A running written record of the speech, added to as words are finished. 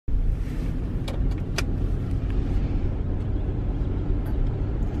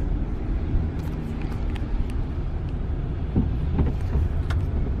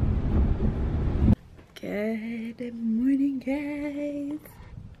Good morning, guys.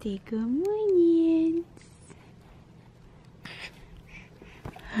 Good morning.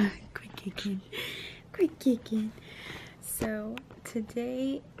 Quick kicking. So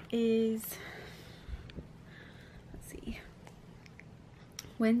today is, let's see,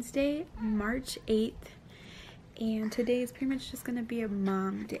 Wednesday, March 8th. And today is pretty much just gonna be a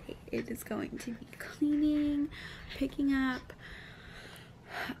mom day. It is going to be cleaning, picking up.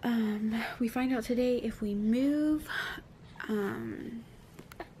 We find out today if we move.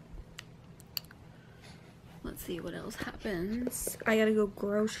 Let's see what else happens. I gotta go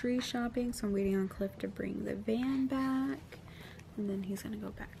grocery shopping, so I'm waiting on Cliff to bring the van back, and then he's gonna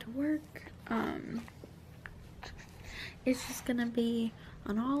go back to work. It's just gonna be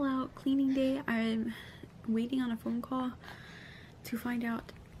an all-out cleaning day. I'm waiting on a phone call to find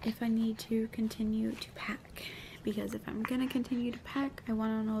out if I need to continue to pack, because if I'm gonna continue to pack, I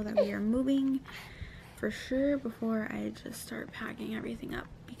want to know that we are moving for sure before I just start packing everything up,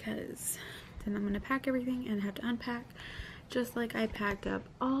 because then I'm gonna pack everything and have to unpack, just like I packed up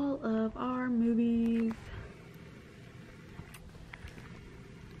all of our movies.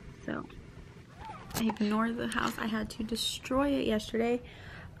 So I ignored the house. I had to destroy it yesterday.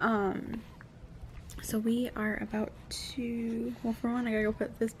 So we are about to, well, for one, I gotta go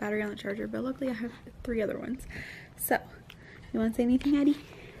put this battery on the charger, but luckily I have 3 other ones. So, you wanna say anything, Addie?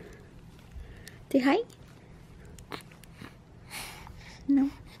 Say hi?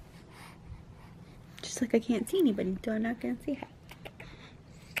 No? Just like I can't see anybody, so I'm not gonna say hi.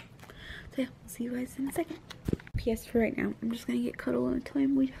 So yeah, we'll see you guys in a second. P.S. for right now, I'm just gonna get cuddle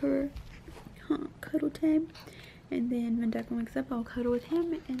time with her. Cuddle time. And then when Deklan wakes up, I'll cuddle with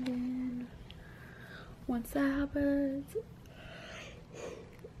him, and then once that happens,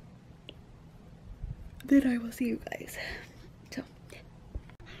 then I will see you guys. So,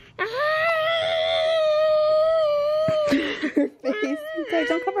 her face. Guys,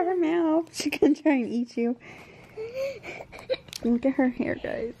 don't cover her mouth. She can try and eat you. Look at her hair,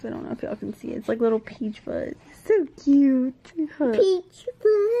 guys. I don't know if y'all can see it. It's like little peach fuzz. So cute. Peach fuzz.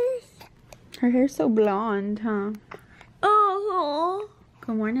 Her hair's so blonde, huh? Oh.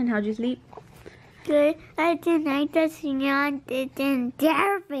 Good morning. How'd you sleep? Good. I didn't touching on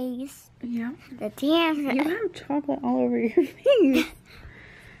their face. Yeah. The damn. You have chocolate all over your face.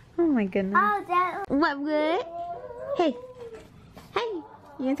 Oh my goodness. Oh, that. What good? Hey. Hey.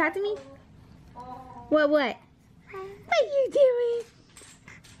 You gonna talk to me? What? What are you doing?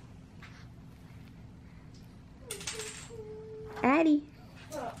 Addie.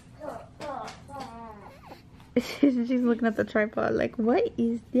 She's looking at the tripod like, what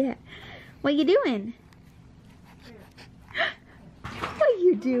is that? What you doing? What are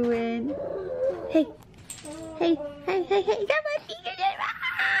you doing? Hey. Hey. Hey. Hey. Hey. Come on.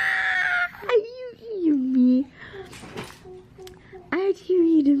 Are you eating me? Are you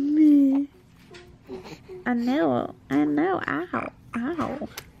eating me? I know. I know. Ow. Ow.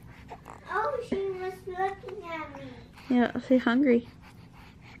 Oh, she was looking at me. Yeah, she's hungry.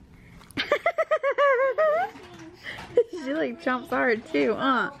 She like chomps hard too,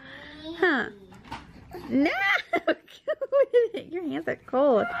 huh? Huh? No! Your hands are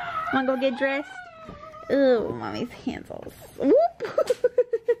cold. Wanna go get dressed? Oh, mommy's hands all whoop.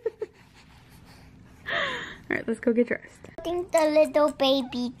 Alright, let's go get dressed. I think the little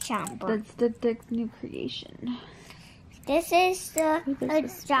baby chomper. That's the Dick's new creation. This is the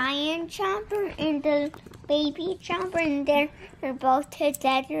giant chomper and the baby chomper, and they're both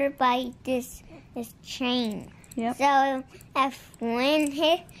together by this chain. Yep. So if one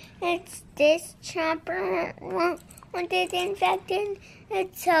hits this chomper when it's infected,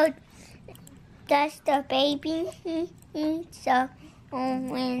 so does the baby so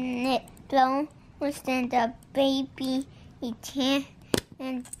when it blows, then the baby can't.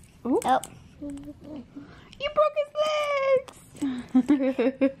 And ooh. Oh, you broke his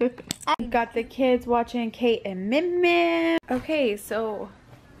legs. I've got the kids watching Kayden and Clifton.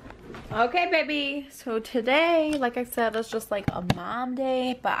 Okay, baby. So today, like I said, it's just like a mom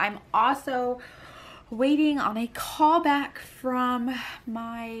day, but I'm also waiting on a call back from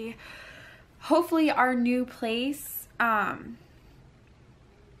my, hopefully our new place. Oh,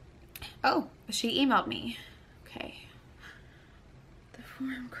 she emailed me. Okay. The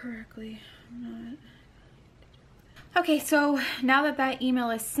form correctly. I'm not. Okay, so now that that email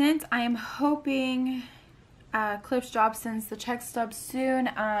is sent, I am hoping Cliff's job sends the check stub soon.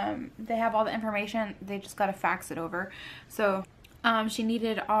 They have all the information. They just got to fax it over. So she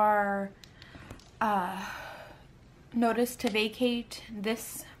needed our notice to vacate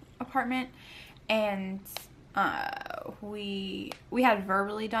this apartment, and we had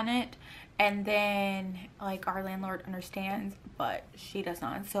verbally done it, and then like our landlord understands, but she does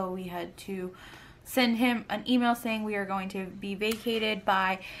not. So we had to send him an email saying we are going to be vacated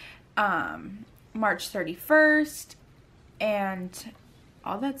by March 31st and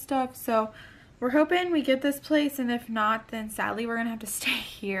all that stuff. So we're hoping we get this place, and if not, then sadly we're gonna have to stay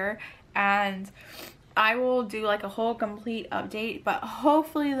here, and I will do like a whole complete update. But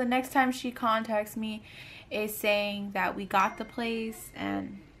hopefully the next time she contacts me is saying that we got the place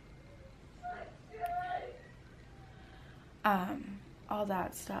and all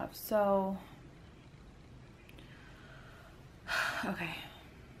that stuff. So okay,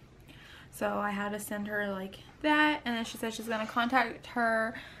 so I had to send her like that, and then she said she's gonna contact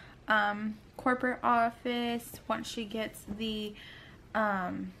her corporate office once she gets the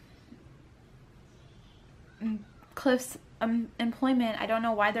Cliff's employment. I don't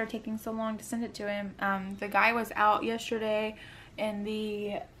know why they're taking so long to send it to him. The guy was out yesterday in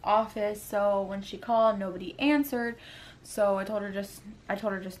the office, so when she called, nobody answered. So I told her just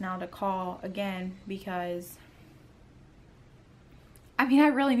now to call again, because I mean, I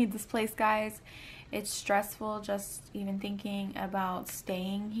really need this place, guys. It's stressful just even thinking about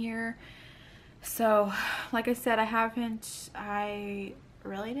staying here. So like I said, I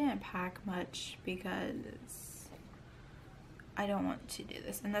really didn't pack much because I don't want to do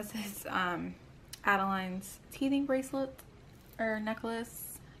this. And this is Adaline's teething bracelet or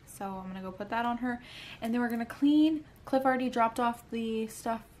necklace, so I'm gonna go put that on her, and then we're gonna clean. Cliff already dropped off the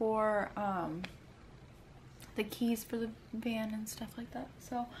stuff for the keys for the van and stuff like that.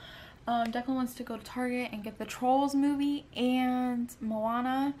 So Deklan wants to go to Target and get the Trolls movie and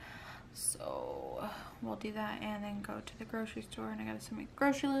Moana, so we'll do that and then go to the grocery store, and I gotta send my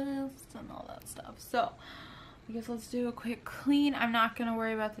grocery list and all that stuff. So I guess let's do a quick clean. I'm not gonna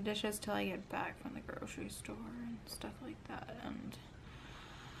worry about the dishes till I get back from the grocery store and stuff like that, and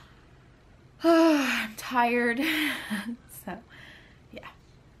I'm tired. So yeah,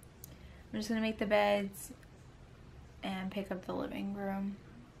 I'm just gonna make the beds and pick up the living room,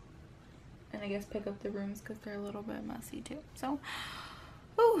 and I guess pick up the rooms because they're a little bit messy too. So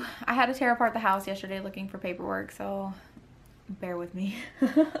whew, I had to tear apart the house yesterday looking for paperwork, so bear with me.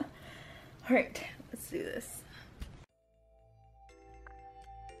 All right, let's do this.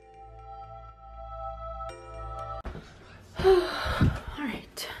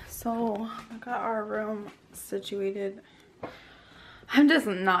 Alright, so I got our room situated. I'm just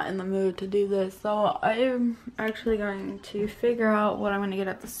not in the mood to do this, so I'm actually going to figure out what I'm going to get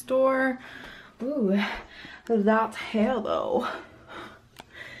at the store. Ooh, that's hair though.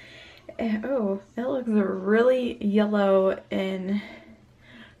 Oh, it looks really yellow in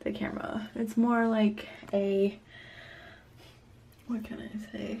the camera. It's more like a, what can I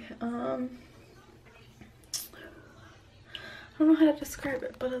say? I don't know how to describe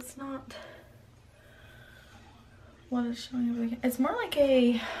it, but it's not what it's showing. It's more like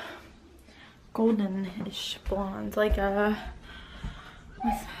a golden-ish blonde, like a,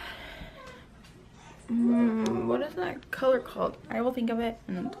 what is that color called? I will think of it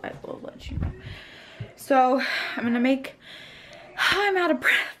and I will let you know. So I'm gonna make, I'm out of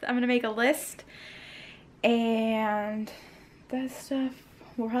breath. I'm gonna make a list and that stuff.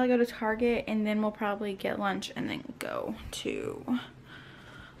 We'll probably go to Target, and then we'll probably get lunch and then go to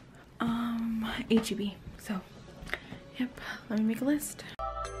HEB. So yep, let me make a list.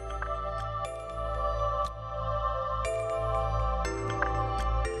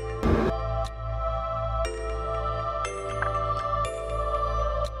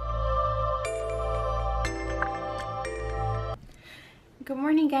 Good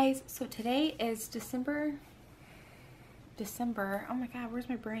morning, guys. So today is December. Oh my god, where's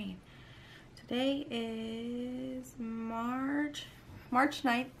my brain? Today is March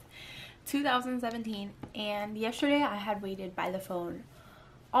 9th, 2017, and yesterday I had waited by the phone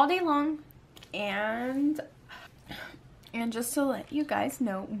all day long, and just to let you guys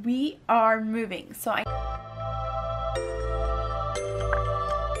know, we are moving. So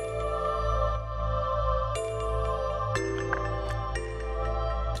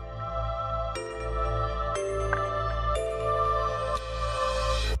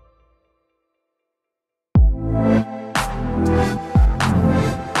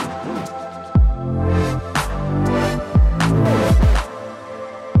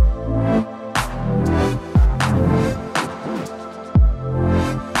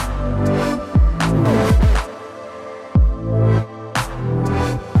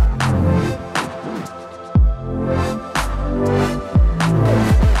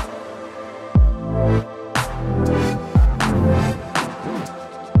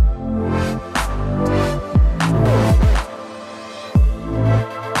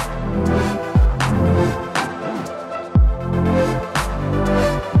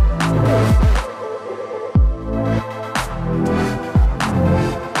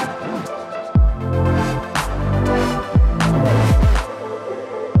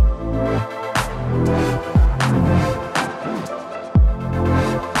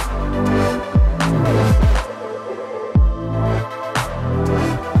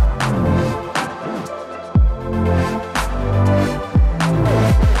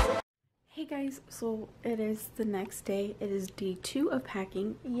so it is the next day. It is day 2 of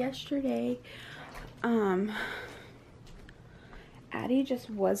packing. Yesterday, Addie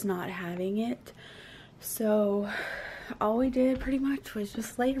just was not having it, so all we did pretty much was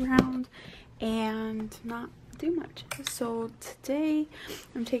just lay around and not do much. So today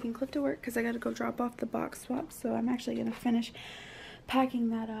I'm taking Cliff to work because I gotta go drop off the box swap, so I'm actually gonna finish packing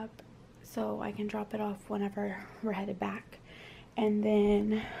that up so I can drop it off whenever we're headed back. And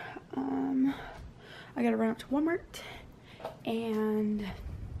then I gotta run up to Walmart and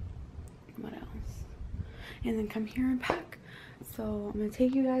what else? And then come here and pack. So I'm gonna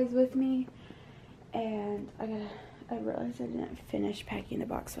take you guys with me, and I realized I didn't finish packing the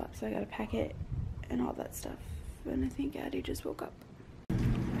box swap, so I gotta pack it and all that stuff. And I think Addie just woke up.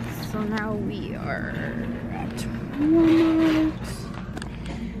 So now we are at Walmart,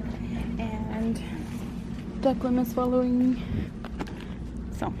 and Deklan is following me.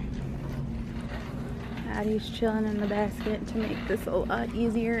 So Addie's chilling in the basket to make this a lot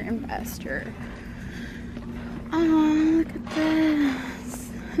easier and faster. Oh, look at this.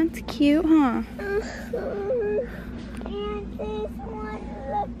 That's cute, huh? And this one,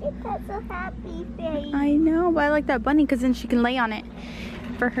 look, it has a happy face. I know, but I like that bunny because then she can lay on it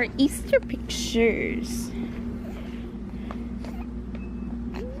for her Easter pictures.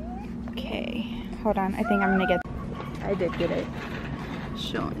 Okay, hold on. I think I'm gonna get. I did get it.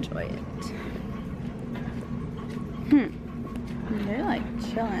 She'll enjoy it. They're like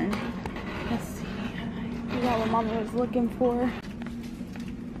chilling. Let's see. We got what Mama was looking for.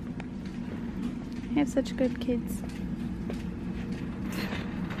 I have such good kids.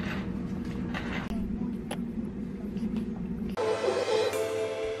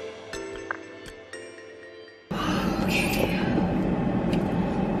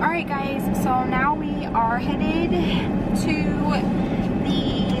 Alright guys, so now we are headed to the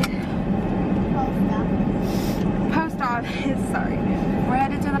post office. Sorry. We're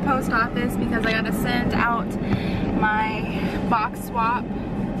headed to the post office because I gotta send out my box swap.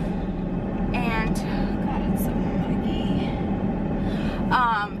 And God, it's so muggy.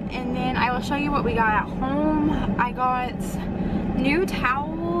 And then I will show you what we got at home. I got new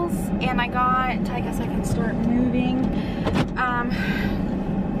towels, and I guess I can start moving.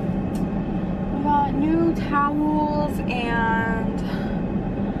 We got new towels and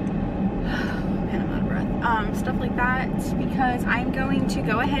man, I'm out of breath. Stuff like that, because I'm going to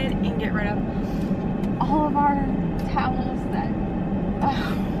go ahead and get rid of all of our towels that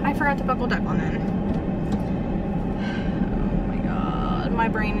I forgot to buckle Deklan in. Oh my god, my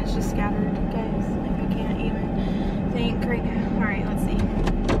brain is just scattered, guys. Like, I can't even think right now. Alright, let's see.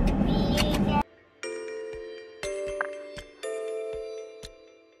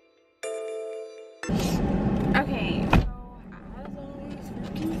 Okay, so as always,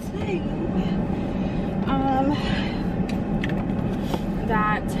 freaking saying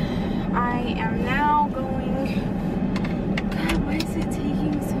that I am now going. God, why is it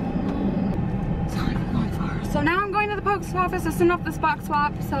taking so long? It's not even going far. So now I'm going to the post office to send off this box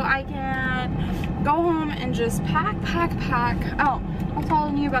swap so I can go home and just pack. Oh, I'm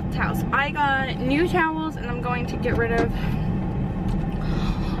telling you about the towels. I got new towels, and I'm going to get rid of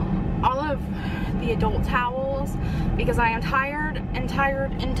all of the adult towels because I am tired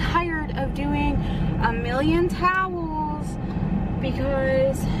of doing a million towels,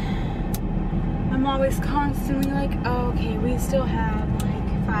 because I'm always constantly like, oh, okay, we still have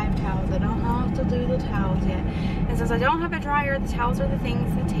like 5 towels. I don't have to do the towels yet. And since I don't have a dryer, the towels are the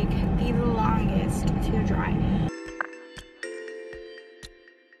things that take the longest to dry.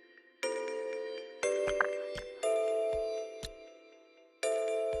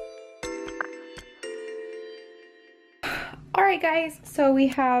 Alright guys, so we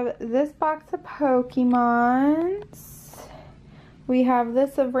have this box of Pokemons. We have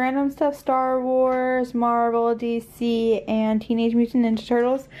this of random stuff, Star Wars, Marvel, DC, and Teenage Mutant Ninja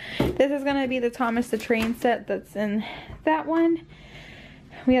Turtles. This is going to be the Thomas the Train set that's in that one.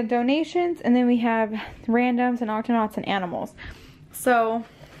 We have donations, and then we have randoms and Octonauts and animals. So,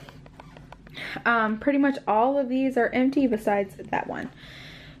 pretty much all of these are empty besides that one.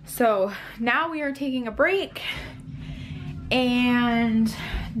 So, now we are taking a break and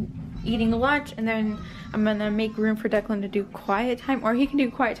eating lunch, and then I'm gonna make room for Deklan to do quiet time, or he can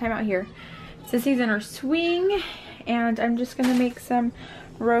do quiet time out here. Since he's in our swing, and I'm just gonna make some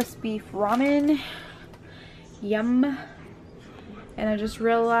roast beef ramen. Yum. And I just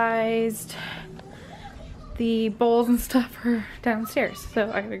realized the bowls and stuff are downstairs, so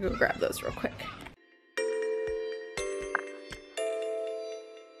I gotta go grab those real quick.